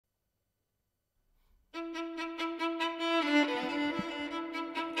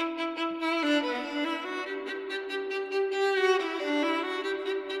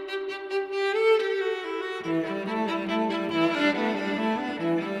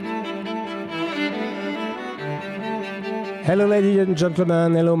Hello, ladies and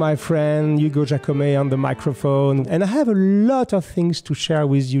gentlemen. Hello, my friend Hugo Jacome on the microphone. And I have a lot of things to share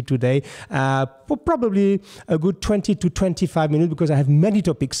with you today for probably a good 20 to 25 minutes because I have many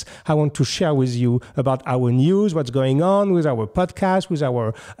topics I want to share with you about our news, what's going on with our podcast, with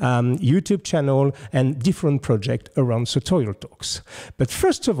our YouTube channel, and different projects around Sartorial Talks. But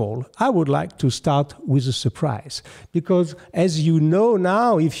first of all, I would like to start with a surprise because as you know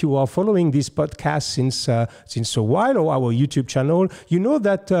now, if you are following this podcast since a while or our YouTube channel, you know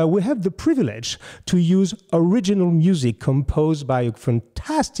that we have the privilege to use original music composed by a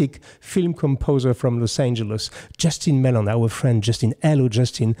fantastic film composer from Los Angeles, Justin Melland, our friend Justin. Hello,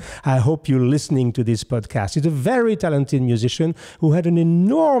 Justin. I hope you're listening to this podcast. He's a very talented musician who had an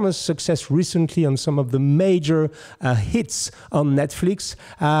enormous success recently on some of the major hits on Netflix.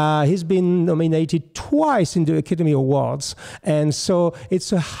 He's been nominated twice in the Academy Awards, and so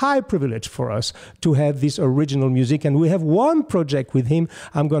it's a high privilege for us to have this original music, and we have one project with him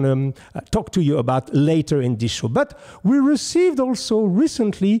I'm going to talk to you about later in this show. But we received also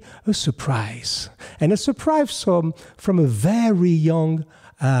recently a surprise, and a surprise from a very young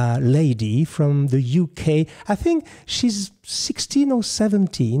lady from the UK. I think she's 16 or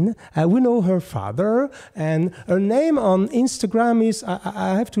 17. We know her father, and her name on Instagram is,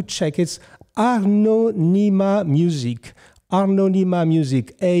 I have to check, it's Arnonyma Music. Arnonyma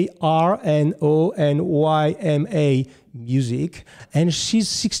Music, Arnonyma Music, and she's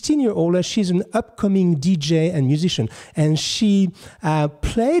 16-year-old, and she's an upcoming DJ and musician, and she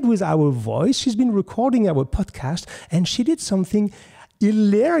played with our voice. She's been recording our podcast, and she did something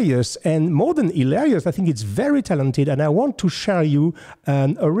hilarious, and more than hilarious, I think it's very talented, and I want to share you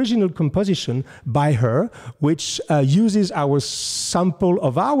an original composition by her, which uses our sample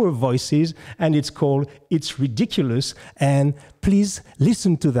of our voices, and it's called It's Ridiculous, and please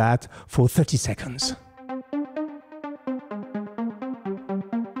listen to that for 30 seconds.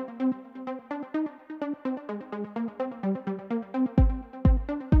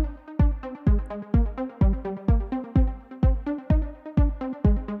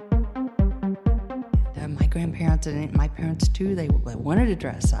 Grandparents and my parents too, they wanted to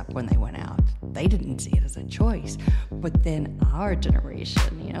dress up when they went out. They didn't see it as a choice. But then our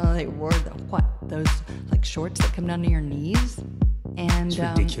generation, you know, they wore those like shorts that come down to your knees, and it's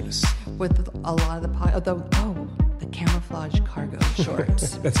ridiculous. With a lot of the camouflage cargo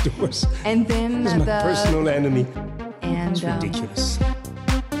shorts. That's the worst. And then that's my personal enemy. And it's ridiculous.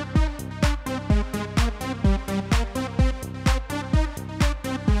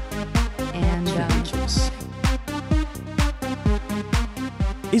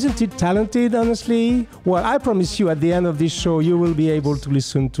 Isn't it talented, honestly? Well, I promise you at the end of this show, you will be able to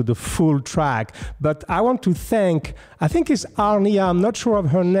listen to the full track. But I want to thank, I think it's Arnia, I'm not sure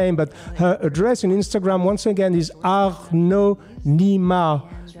of her name, but her address on Instagram, once again, is Arnonyma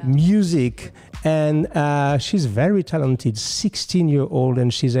Music. And she's very talented, 16-year-old,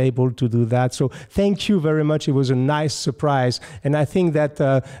 and she's able to do that. So thank you very much. It was a nice surprise. And I think that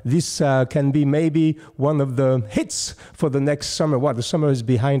this can be maybe one of the hits for the next summer. Well, the summer is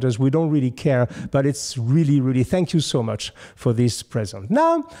behind us. We don't really care, but it's really, really, thank you so much for this present.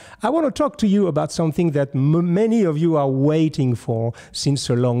 Now, I want to talk to you about something that many of you are waiting for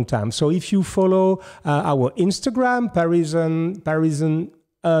since a long time. So if you follow our Instagram, Parisian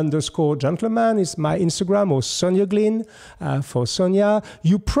 _gentleman is my Instagram, or Sonya Glynn for Sonya.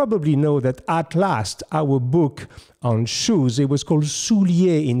 You probably know that at last our book on shoes, it was called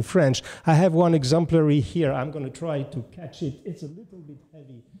Souliers in French. I have one exemplary here. I'm going to try to catch it. It's a little bit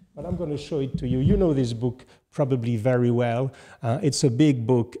heavy, but I'm going to show it to you. You know this book probably very well. It's a big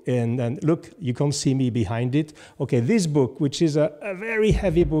book, and look, you can see me behind it. Okay, this book, which is a very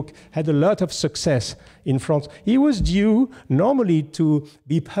heavy book, had a lot of success in France. It was due normally to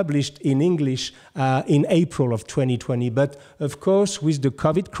be published in English in April of 2020, but of course, with the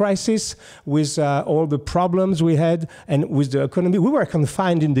COVID crisis, with all the problems we had, and with the economy, we were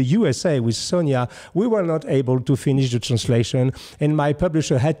confined in the USA with Sonya. We were not able to finish the translation, and my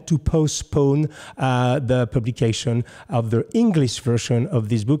publisher had to postpone the publication of the English version of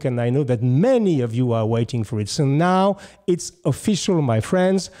this book, and I know that many of you are waiting for it. So now it's official, my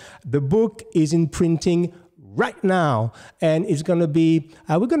friends. The book is in printing right now, and it's going to be,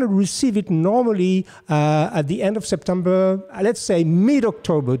 we're going to receive it normally at the end of September, let's say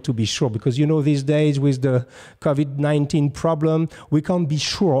mid-October to be sure, because you know these days with the COVID-19 problem, we can't be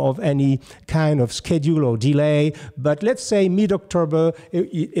sure of any kind of schedule or delay, but let's say mid-October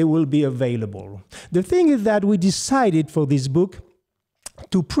it will be available. The thing is that we decided for this book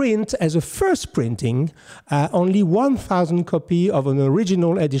to print as a first printing only 1,000 copies of an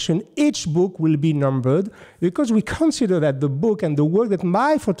original edition. Each book will be numbered because we consider that the book and the work that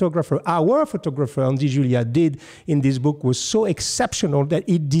our photographer, Andy Julia, did in this book was so exceptional that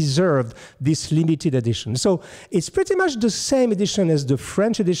it deserved this limited edition. So it's pretty much the same edition as the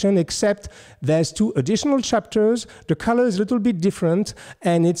French edition, except there's 2 additional chapters. The color is a little bit different,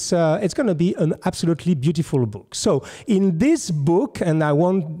 and it's going to be an absolutely beautiful book. So in this book, and I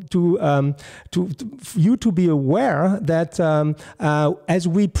want you to be aware that as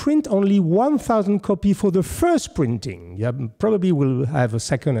we print only 1,000 copies for the first printing, probably we'll have a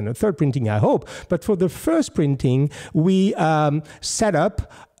second and a third printing, I hope, but for the first printing, we set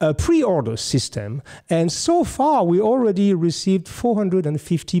up a pre-order system, and so far we already received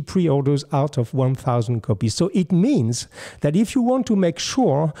 450 pre-orders out of 1,000 copies. So it means that if you want to make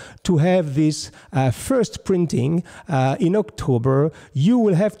sure to have this first printing in October, you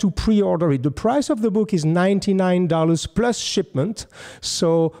will have to pre-order it. The price of the book is $99 plus shipment,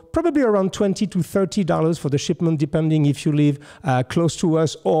 so probably around $20 to $30 for the shipment, depending if you live close to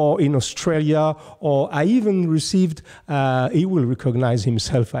us or in Australia, or I even received, he will recognize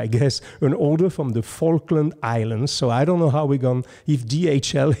himself, I guess, an order from the Falkland Islands. So I don't know how we're going, if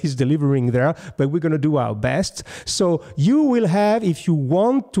DHL is delivering there, but we're going to do our best. So you will have, if you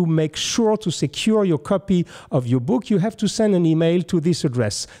want to make sure to secure your copy of your book, you have to send an email to this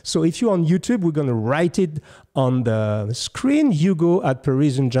address. So if you're on YouTube, we're going to write it on the screen,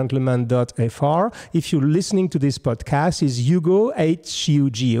 hugo@parisiangentleman.fr. If you're listening to this podcast, it's Hugo,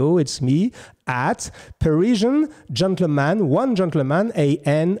 Hugo, it's me, at Parisian Gentleman, one gentleman,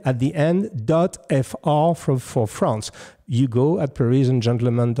 A-N at the end, .fr for France.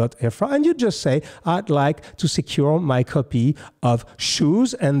 Hugo@parisiangentleman.fr, and you just say, I'd like to secure my copy of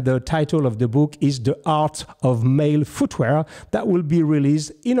shoes, and the title of the book is The Art of Male Footwear, that will be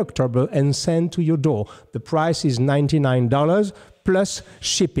released in October and sent to your door. The price is $99 plus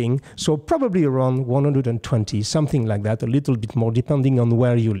shipping, so probably around 120, something like that, a little bit more depending on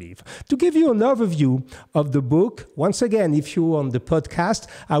where you live. To give you an overview of the book, once again, if you're on the podcast,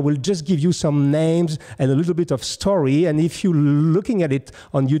 I will just give you some names and a little bit of story, and if you're looking at it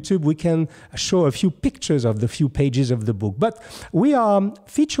on YouTube, we can show a few pictures of the few pages of the book. But we are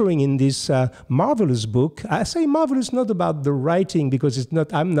featuring in this marvelous book, I say marvelous not about the writing, because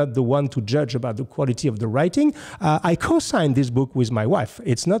I'm not the one to judge about the quality of the writing. I co-signed this book with my wife.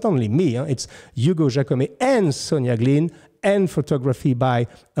 It's not only me, it's Hugo Jacomet and Sonya Glynn, and photography by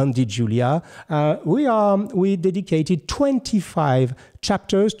Andy Julia. We dedicated 25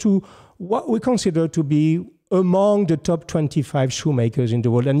 chapters to what we consider to be among the top 25 shoemakers in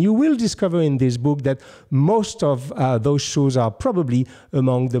the world. And you will discover in this book that most of those shoes are probably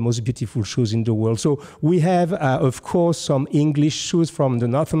among the most beautiful shoes in the world. So we have, of course, some English shoes from the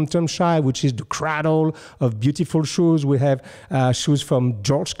Northamptonshire, which is the cradle of beautiful shoes. We have shoes from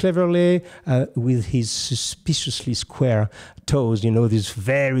George Cleverley with his suspiciously square toes, these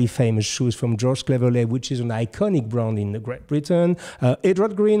very famous shoes from George Cleverley, which is an iconic brand in Great Britain.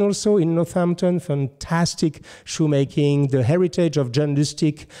 Edward Green also in Northampton, fantastic shoemaking, the heritage of John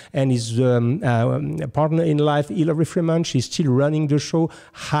Lustig and his partner in life, Hilary Freeman. She's still running the show.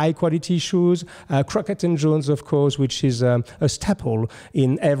 High quality shoes. Crockett & Jones, of course, which is a staple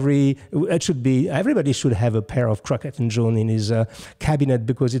in everybody should have a pair of Crockett & Jones in his cabinet,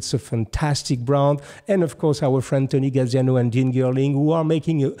 because it's a fantastic brand. And of course, our friend Tony Gaziano and Dean Girling, who are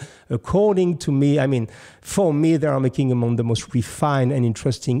making, according to me, for me, they are making among the most refined and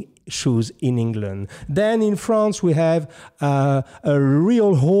interesting shoes in England. Then in France, we have a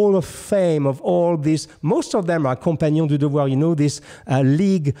real hall of fame of all this. Most of them are Compagnons du Devoir, this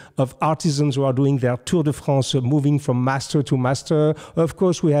league of artisans who are doing their Tour de France, moving from master to master. Of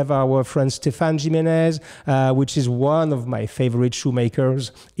course, we have our friend Stéphane Jiménez, which is one of my favorite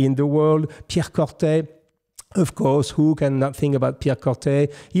shoemakers in the world. Pierre Cortet, of course, who can not think about Pierre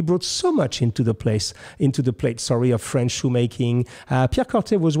Cortet? He brought so much into the plate of French shoemaking. Pierre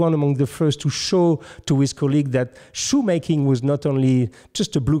Cortet was one among the first to show to his colleague that shoemaking was not only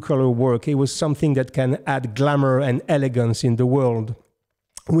just a blue-collar work, it was something that can add glamour and elegance in the world.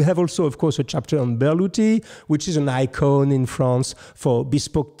 We have also, of course, a chapter on Berluti, which is an icon in France for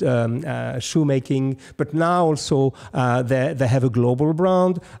bespoke shoemaking. But now also they have a global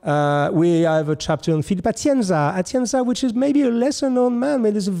brand. We have a chapter on Philippe Atienza, which is maybe a lesser-known man,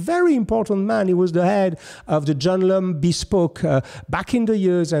 but is a very important man. He was the head of the John Lum Bespoke back in the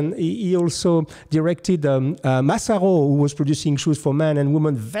years, and he also directed Massaro, who was producing shoes for men and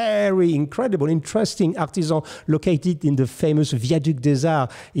women. Very incredible, interesting artisan located in the famous Viaduc des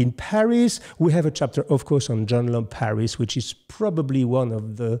Arts in Paris. We have a chapter, of course, on John Lum Paris, which is probably one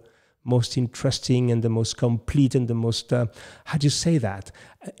of the most interesting and the most complete and the most, how do you say that?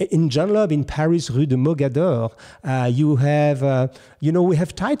 In John Lum in Paris, Rue de Mogador, you have, we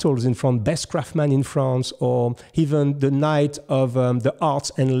have titles in front, Best Craftsman in France, or even the Knight of the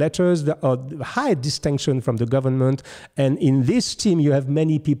Arts and Letters, the high distinction from the government. And in this team, you have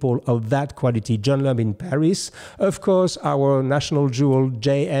many people of that quality. John Lum in Paris, of course, our national jewel,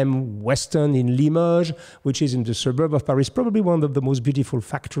 J.M. Weston in Limoges, which is in the suburb of Paris, probably one of the most beautiful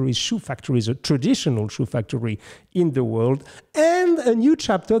factories, shoe factories, a traditional shoe factory in the world. And a new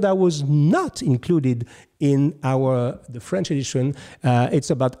chapter that was not included in the French edition. It's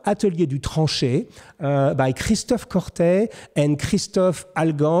about Atelier du Tranchet by Christophe Cortet and Christophe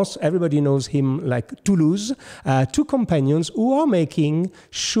Algance. Everybody knows him like Toulouse. Two companions who are making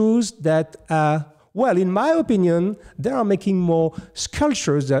shoes that well, in my opinion, they are making more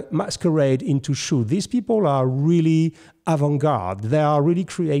sculptures that masquerade into shoes. These people are really avant-garde. They are really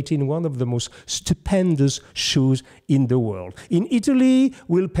creating one of the most stupendous shoes in the world. In Italy,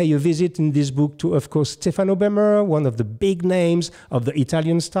 we'll pay a visit in this book to, of course, Stefano Bemer, one of the big names of the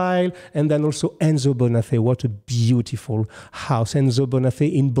Italian style, and then also Enzo Bonafè. What a beautiful house. Enzo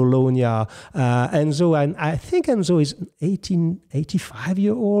Bonafè in Bologna. Enzo, and I think Enzo is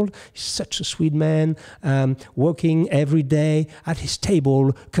 85-year-old. He's such a sweet man, working every day at his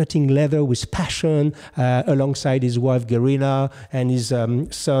table, cutting leather with passion, alongside his wife, Garina, and his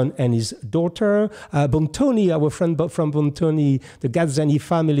son and his daughter. Bontoni, our friend from Bontoni, the Gazzani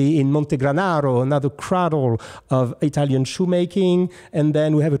family in Montegranaro, another cradle of Italian shoemaking. And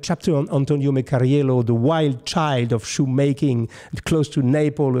then we have a chapter on Antonio Mecariello, the wild child of shoemaking, close to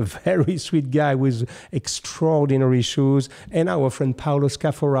Naples, a very sweet guy with extraordinary shoes. And our friend Paolo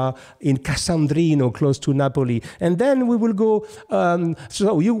Scafora in Cassandrino, close to Napoli. And then we will go,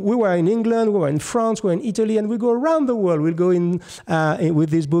 we were in England, we were in France, we were in Italy, and we go around the world. We'll go in with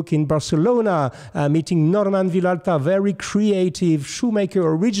this book in Barcelona, meeting Norman Vilalta, very creative shoemaker,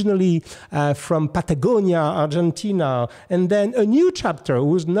 originally from Patagonia, Argentina. And then a new chapter who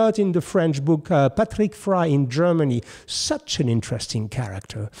was not in the French book, Patrick Fry in Germany. Such an interesting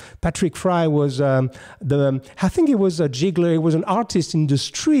character. Patrick Fry was I think he was a jiggler, he was an artist in the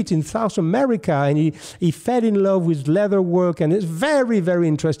street in South America, and he fell in love with leather work, and it's very, very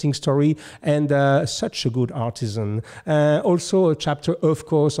interesting story, and such a good artisan. Also a chapter, of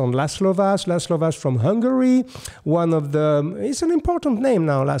course, on Laszlo Vas from Hungary. It's an important name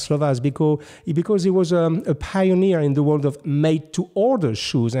now, Laszlo Vas, because he was a pioneer in the world of made-to-order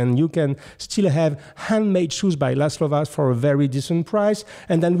shoes, and you can still have handmade shoes by Laszlo Vas for a very decent price.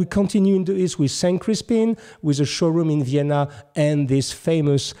 And then we continue into this with Saint Crispin, with a showroom in Vienna, and this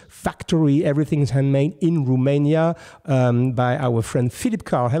famous factory, everything's handmade in Romania, by our friend Philip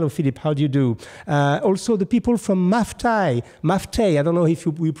Carr. Hello, Philip, how do you do? Also, the people from Maftei, I don't know if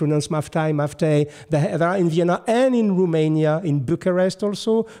we pronounce Maftei, they are in Vienna and in Romania, in Bucharest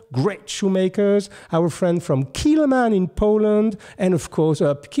also, great shoemakers. Our friend from Kielman in Poland, and of course,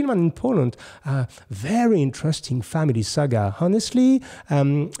 Kielman in Poland, very interesting family saga. Honestly,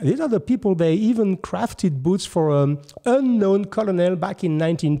 these are the people, they even crafted boots for an unknown colonel back in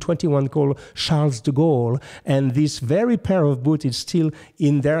 1921 called Charles de Gaulle, and this very pair of boots is still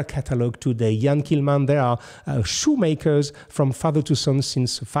in their catalog today. Jan Kielman, they are shoemakers from father to son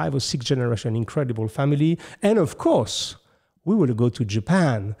since 5 or 6 generations, incredible family. And of course, we will go to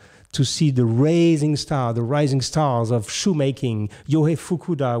Japan to see the rising stars of shoemaking. Yohei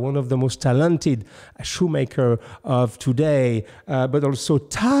Fukuda, one of the most talented shoemaker of today, but also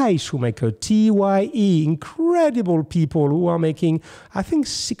Thai shoemaker, TYE, incredible people who are making, I think,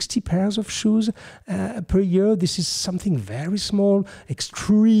 60 pairs of shoes per year. This is something very small,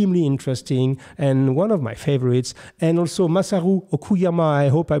 extremely interesting, and one of my favorites. And also Masaru Okuyama, I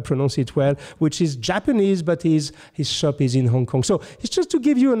hope I pronounce it well, which is Japanese, but his shop is in Hong Kong. So it's just to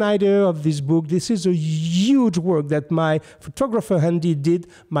give you an idea of this book. This is a huge work that my photographer Andy did.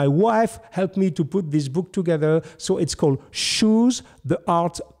 My wife helped me to put this book together. So it's called Shoes, the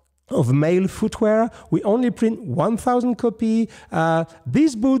Art of Male Footwear. We only print 1,000 copies.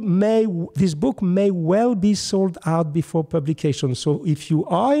 This book may well be sold out before publication. So if you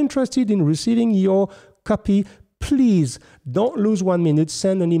are interested in receiving your copy, please don't lose 1 minute.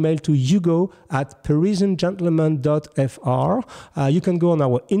 Send an email to Hugo at parisiangentleman.fr. You can go on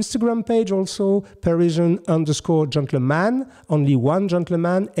our Instagram page also, Parisian_gentleman, only one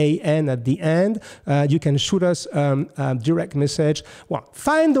gentleman, AN at the end. You can shoot us a direct message. Well,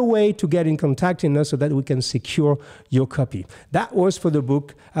 find a way to get in contact with us so that we can secure your copy. That was for the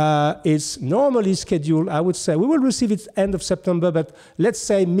book. It's normally scheduled, I would say, we will receive it end of September, but let's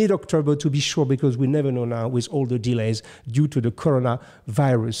say mid-October to be sure, because we never know now with all the delays due to the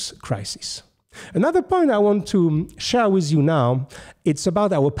coronavirus crisis. Another point I want to share with you now, it's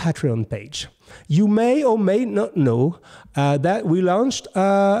about our Patreon page. You may or may not know that we launched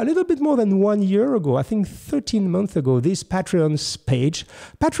a little bit more than 1 year ago, I think 13 months ago, this Patreon page.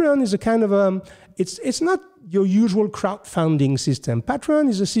 Patreon is a kind of it's not your usual crowdfunding system. Patreon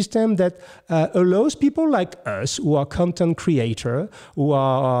is a system that allows people like us who are content creators, who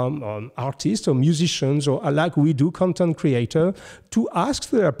are artists or musicians, or like we do, content creator, to ask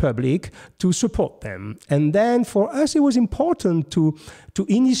their public to support them. And then for us, it was important to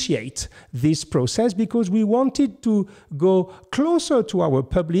initiate this process because we wanted to go closer to our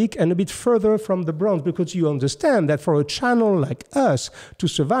public and a bit further from the brands, because you understand that for a channel like us to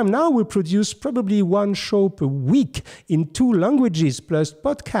survive, now we produce probably one show per week in 2 languages, plus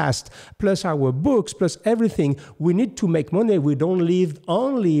podcast, plus our books, plus everything. We need to make money. We don't live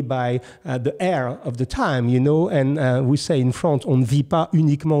only by the air of the time, you know, and we say in France, on ne vit pas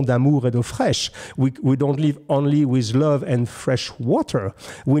uniquement d'amour et d'eau fraîche. We don't live only with love and fresh water.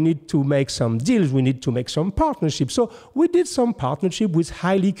 We need to make some deals. We need to make some partnerships. So we did some partnership with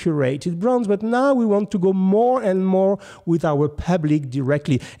highly curated brands, but now we want to go more and more with our public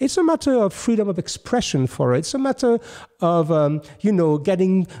directly. It's a matter of freedom of expression for it. It's a matter of,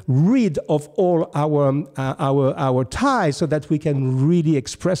 getting rid of all our ties so that we can really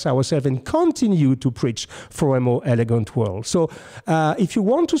express ourselves and continue to preach for a more elegant world. So if you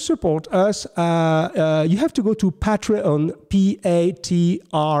want to support us, you have to go to Patreon,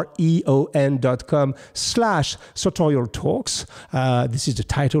 patreon.com/Sartorial Talks. This is the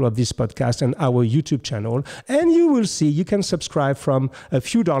title of this podcast and our YouTube channel. And you will see you can subscribe from a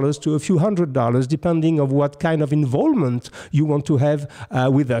few dollars to a few $100, depending on what kind of involvement you want to have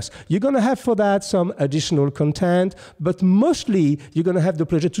with us. You're going to have for that some additional content, but mostly you're going to have the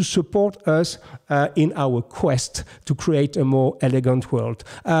pleasure to support us in our quest to create a more elegant world.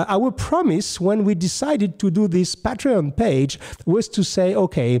 Our promise when we decided to do this Patreon page was to say,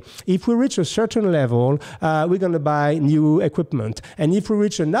 okay, if we reach a certain level, we're going to buy new equipment. And if we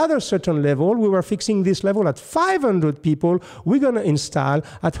reach another certain level, we were fixing this level at 500 people, we're going to install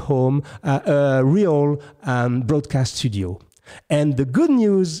at home a real broadcast studio. And the good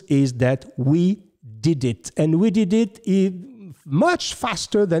news is that we did it. And we did it much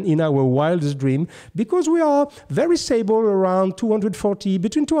faster than in our wildest dream, because we are very stable around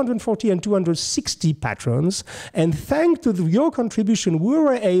between 240 and 260 patrons. And thanks to your contribution, we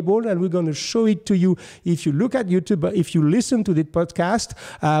were able, and we're going to show it to you if you look at YouTube, but if you listen to the podcast,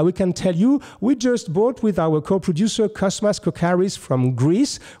 we can tell you, we just bought with our co-producer Kosmas Kokaris from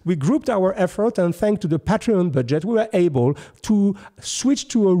Greece. We grouped our effort, and thanks to the Patreon budget, we were able to switch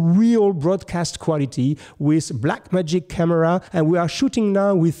to a real broadcast quality with Blackmagic camera. And we are shooting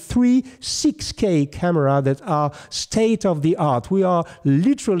now with 3 6K cameras that are state-of-the-art. We are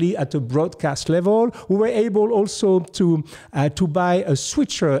literally at a broadcast level. We were able also to buy a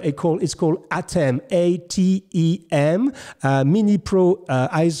switcher. It's called ATEM, ATEM, Mini Pro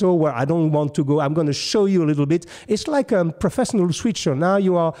ISO, where I don't want to go. I'm going to show you a little bit. It's like a professional switcher. Now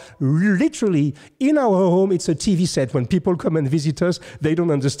you are literally in our home. It's a TV set. When people come and visit us, they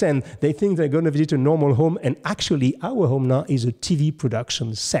don't understand. They think they're going to visit a normal home, and actually our home now is a TV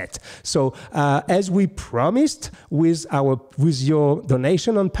production set. So as we promised with your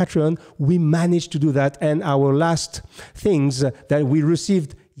donation on Patreon, we managed to do that. And our last things that we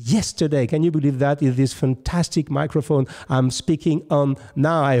received yesterday, can you believe that, is this fantastic microphone I'm speaking on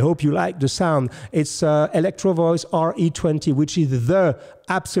now. I hope you like the sound. It's Electro Voice RE20, which is the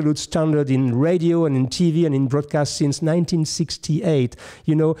absolute standard in radio and in TV and in broadcast since 1968.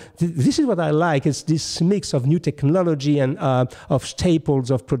 You know, this is what I like. It's this mix of new technology and of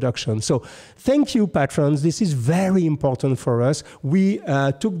staples of production. So thank you, patrons. This is very important for us. We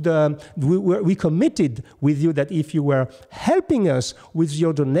committed with you that if you were helping us with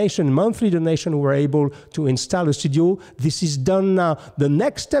your donation, monthly donation, we were able to install a studio. This is done now. The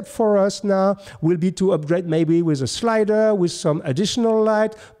next step for us now will be to upgrade maybe with a slider, with some additional light,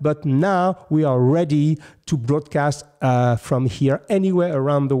 website, but now we are ready to broadcast from here anywhere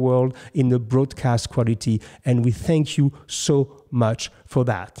around the world in the broadcast quality. And we thank you so much for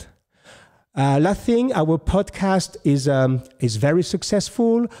that. Last thing, our podcast is very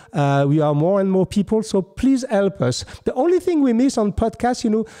successful. We are more and more people, so please help us. The only thing we miss on podcasts,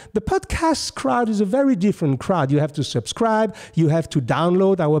 the podcast crowd is a very different crowd. You have to subscribe, you have to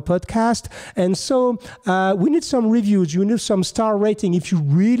download our podcast, and so we need some reviews. You need some star rating. If you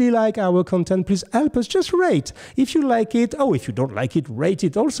really like our content, please help us. Just rate. If you like it, if you don't like it, rate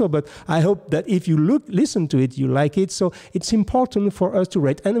it also. But I hope that if you listen to it, you like it. So it's important for us to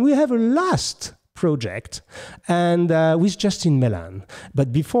rate. And we have a last project and with Justin Melland.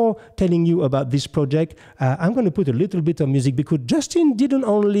 But before telling you about this project, I'm going to put a little bit of music because Justin didn't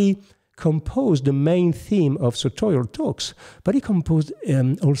only compose the main theme of Sartorial Talks, but he composed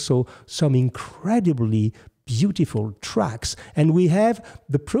also some incredibly beautiful tracks. And we have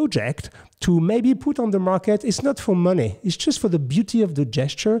the project to maybe put on the market. It's not for money. It's just for the beauty of the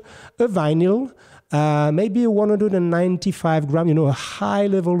gesture, a vinyl, maybe a 195 gram, a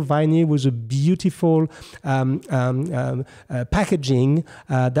high-level vinyl with a beautiful packaging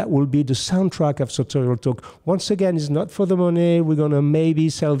that will be the soundtrack of Sartorial Talk. Once again, it's not for the money. We're going to maybe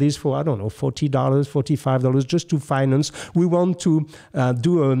sell this for, I don't know, $40, $45 just to finance. We want to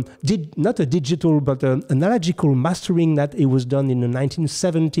do not a digital, but an analogical mastering that it was done in the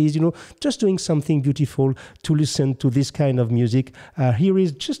 1970s, just doing something beautiful to listen to this kind of music. Here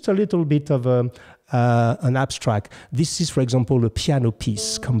is just a little bit of an abstract. This is, for example, a piano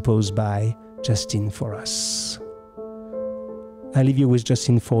piece composed by Justin for us. I leave you with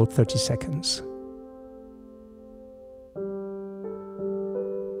Justin for 30 seconds.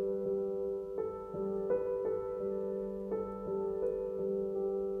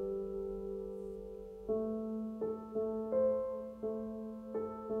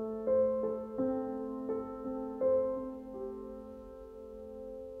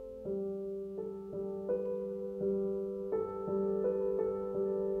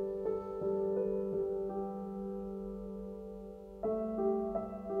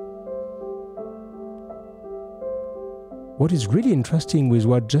 What is really interesting with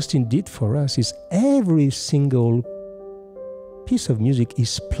what Justin did for us is every single piece of music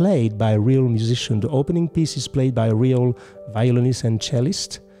is played by a real musician. The opening piece is played by a real violinist and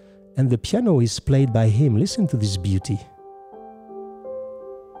cellist, and the piano is played by him. Listen to this beauty.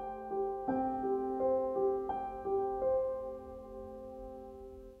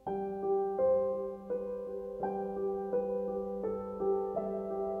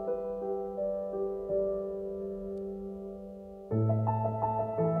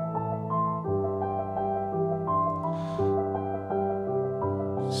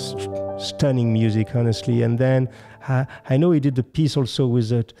 Stunning music, honestly. And then I know he did the piece also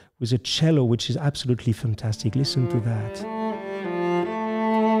with a cello, which is absolutely fantastic. Listen to that.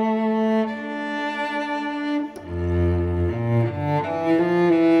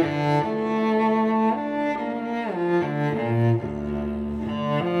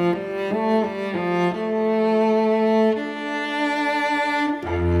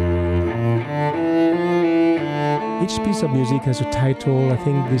 Each piece of music has a title. I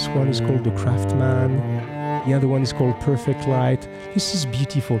think this one is called The Craftsman. The other one is called Perfect Light. This is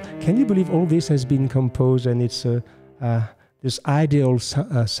beautiful. Can you believe all this has been composed and it's this ideal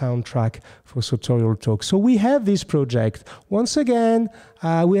soundtrack for Sartorial Talks? So we have this project. Once again,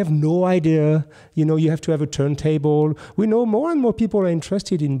 we have no idea. You have to have a turntable. We know more and more people are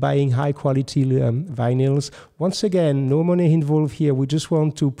interested in buying high-quality vinyls. Once again, no money involved here. We just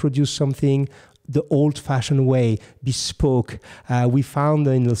want to produce something the old-fashioned way, bespoke. We found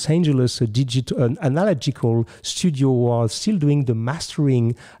in Los Angeles an analogical studio who are still doing the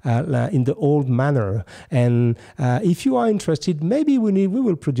mastering in the old manner. And if you are interested, maybe we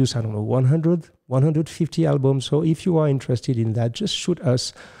will produce, 100, 150 albums. So if you are interested in that, just shoot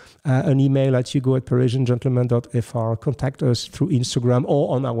us an email at hugo@parisiengentleman.fr. Contact us through Instagram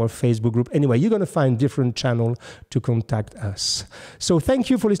or on our Facebook group. Anyway, you're going to find different channels to contact us. So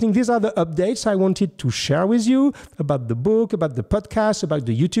thank you for listening. These are the updates I wanted to share with you about the book, about the podcast, about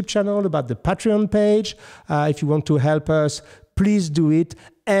the YouTube channel, about the Patreon page. If you want to help us, please do it.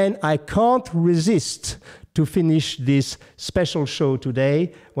 And I can't resist to finish this special show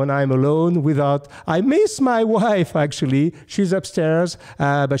today when I'm alone without... I miss my wife, actually. She's upstairs,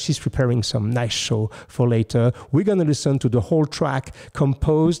 but she's preparing some nice show for later. We're going to listen to the whole track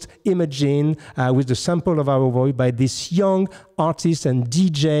composed, Imagine, with the sample of our voice by this young artist and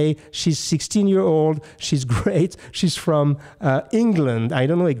DJ. She's 16-year-old. She's great. She's from England. I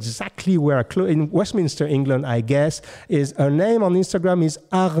don't know exactly where, in Westminster, England, I guess. Her name on Instagram is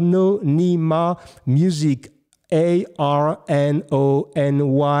Arnonyma Music. ARNONYMA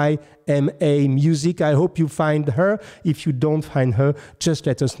Music. I hope you find her. If you don't find her, just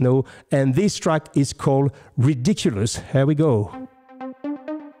let us know. And this track is called Ridiculous. Here we go.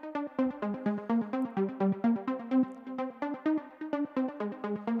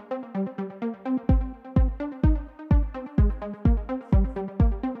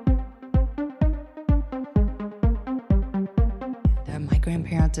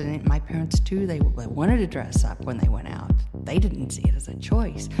 And my parents too, they wanted to dress up when they went out. They didn't see it as a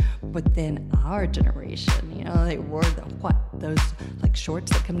choice. But then our generation, you know, they wore those like shorts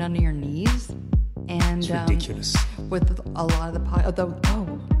that come down to your knees, and it's ridiculous. With a lot of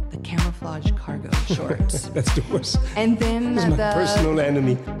the camouflage cargo shorts. That's the worst. And then this is my personal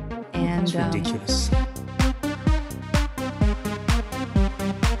enemy. And it's ridiculous.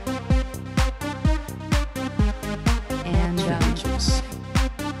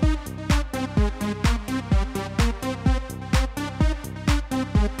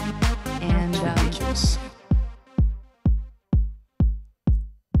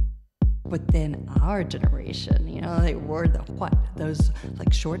 But then our generation, you know, they wore those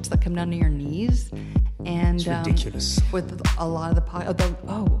like shorts that come down to your knees, and it's ridiculous. With a lot of the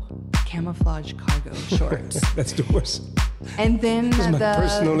camouflage cargo shorts. That's the worst. And then this is my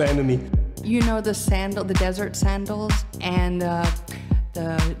personal enemy. You know, the desert sandals, and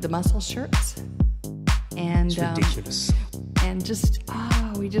the muscle shirts, and it's ridiculous. And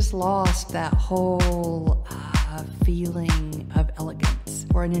we just lost that whole feeling of elegance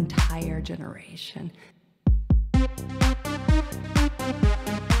for an entire generation.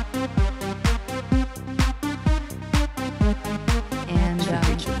 And it's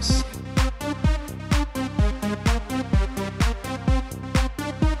ridiculous.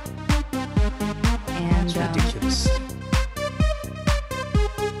 And it's ridiculous.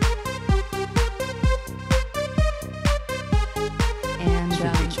 And it's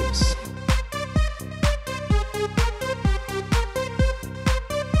ridiculous.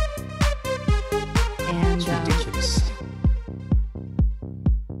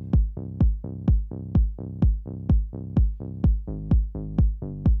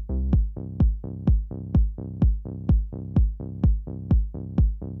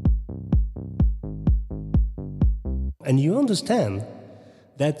 And you understand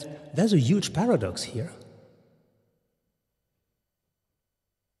that there's a huge paradox here.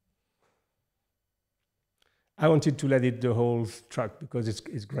 I wanted to let it the whole track because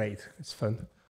it's great, it's fun.